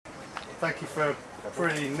thank you for a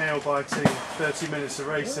pretty nail-biting 30 minutes of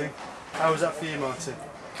racing. How was that for you, Martin?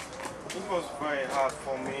 It was very hard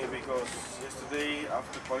for me because yesterday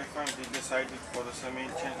after qualifying we decided for the semi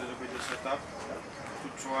change a little bit the setup to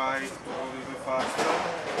try to go a little bit faster,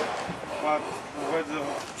 but the weather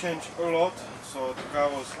changed a lot, so the car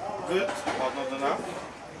was good but not enough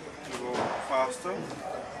to go faster.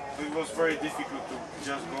 So it was very difficult to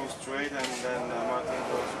just go straight, and then Martin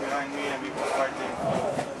was behind me and we were fighting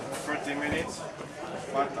for 30 minutes.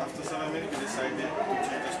 But after 7 minutes we decided to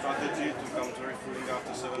change the strategy to come to refueling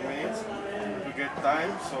after 7 minutes to get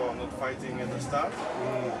time, so not fighting at the start.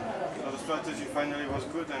 So the strategy finally was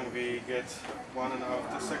good and we get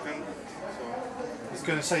 1.5 seconds. So I was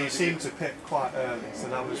going to say you seemed to pit quite early, so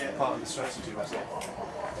that was part of the strategy, wasn't it?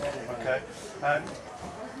 Okay.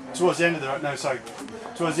 Towards the end of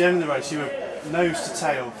the race, you were nose to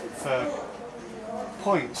tail for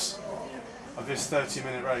points of this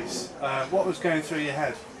 30-minute race. What was going through your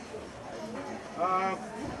head?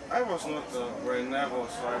 I was not very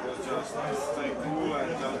nervous, so I was just staying cool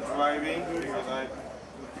and just driving, because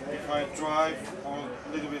if I drive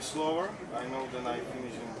a little bit slower, I know that I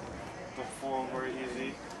finish in top 4 very easy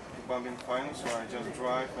to bump in final, so I just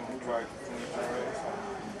drive and try to finish the race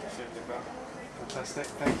and save the car. Fantastic,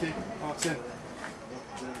 thank you. Martin?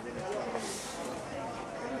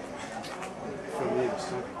 From you,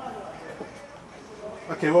 so.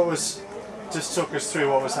 Okay, just talk us through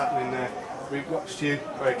what was happening there. We watched you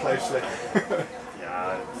very closely.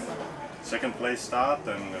 Yeah, second place start,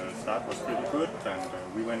 and start was pretty good, and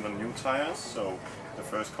we went on new tires, so the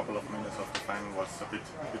first couple of minutes of the final was a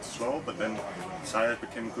bit slow, but then the tires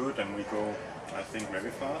became good and we go, I think,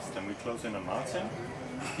 very fast, and we close in on Martin.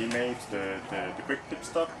 He made the quick pit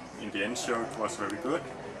stop. In the end show it was very good.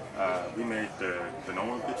 We made the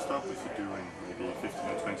normal pit stop, which we do in maybe 15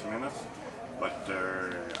 or 20 minutes. But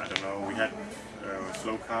I don't know, we had a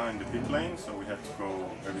slow car in the pit lane, so we had to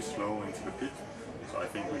go very slow into the pit. So I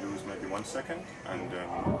think we lose maybe 1 second. And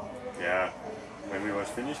yeah, when we was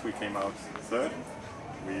finished, we came out third.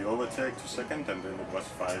 We overtake to second, and then it was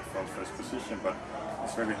fight for first position. But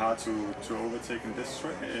it's very hard to overtake in this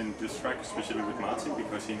track, especially with Martin,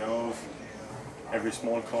 because he knows every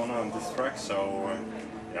small corner on this track. So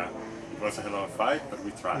yeah, it was a hell of a fight, but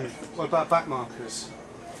we tried. What about back markers?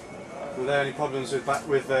 Were there any problems with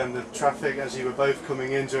the traffic as you were both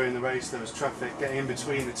coming in during the race? There was traffic getting in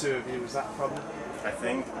between the two of you. Was that a problem? I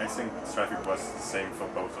think traffic was the same for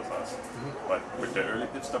both of us. But with the early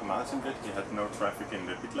pit stop Martin did, he had no traffic in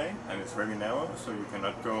the pit lane, and it's very narrow, so you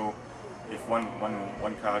cannot go. If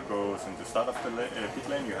one car goes in the start of the pit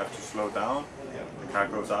lane, you have to slow down. The car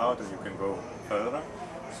goes out, and you can go further.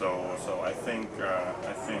 So I think yeah,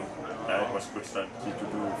 it was a good strategy to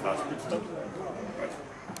do fast pit stop. But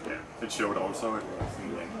yeah, it showed also it was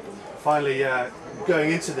in the end. Finally,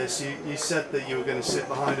 going into this, you said that you were going to sit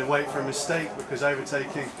behind and wait for a mistake, because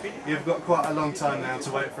overtaking, you've got quite a long time now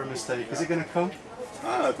to wait for a mistake. Is it going to come?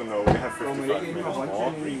 I don't know, we have 55 minutes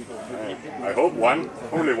more. I hope one,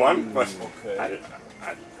 only one, but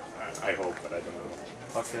I hope, but I don't know.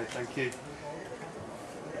 Okay, thank you.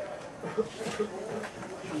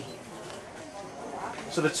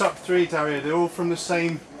 So the top 3, Dario, they're all from the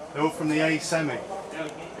A semi.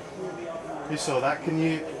 You saw that. Can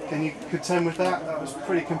you contend with that? That was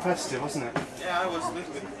pretty competitive, wasn't it? Yeah, I was a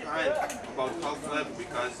little bit behind about half lap,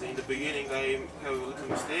 because in the beginning I have a little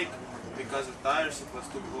mistake because the tires, it was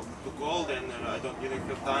too cold, and I didn't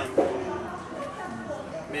have time to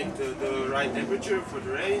make the right temperature for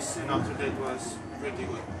the race, and after that was pretty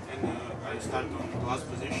good. And I started on the last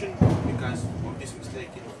position because of this mistake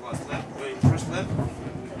in the first lap,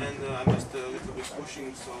 and I missed a little bit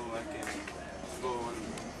pushing, so I can go on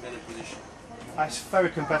better position. It's very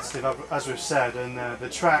competitive, as we've said, and the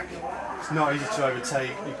track is not easy to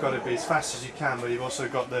overtake. You've got to be as fast as you can, but you've also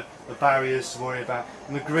got the barriers to worry about.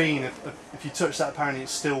 And the green, if you touch that, apparently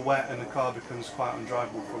it's still wet and the car becomes quite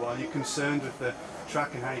undrivable for a while. Are you concerned with the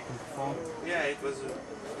track and how you can perform? Yeah, it was a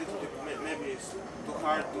little bit, maybe it's too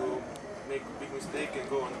hard to make a big mistake and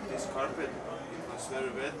go on this carpet. It was very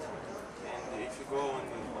wet, and if you go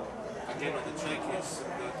again on the track,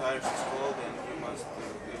 the tires is cold, and you must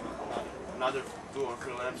another 2 or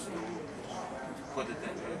 3 laps to put the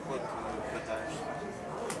tires.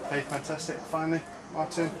 Okay, fantastic. Finally,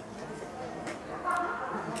 Martin.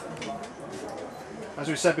 As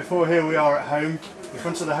we said before, here we are at home, in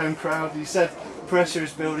front of the home crowd. You said pressure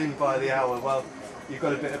is building by the hour. Well, you've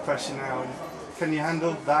got a bit of pressure now. And can you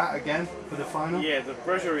handle that again for the final? Yeah, the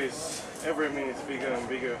pressure is every minute bigger and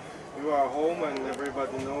bigger. You are home and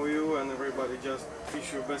everybody know you, and everybody just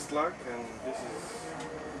wish you best luck, and this is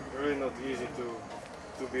really not easy to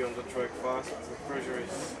to be on the track fast. The pressure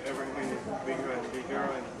is every minute bigger and bigger,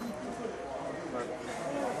 and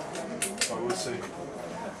So we'll see.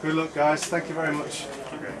 Good luck, guys. Thank you very much.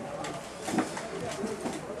 Okay.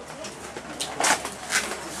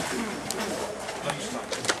 Lunchtime.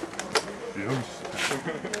 Jungs.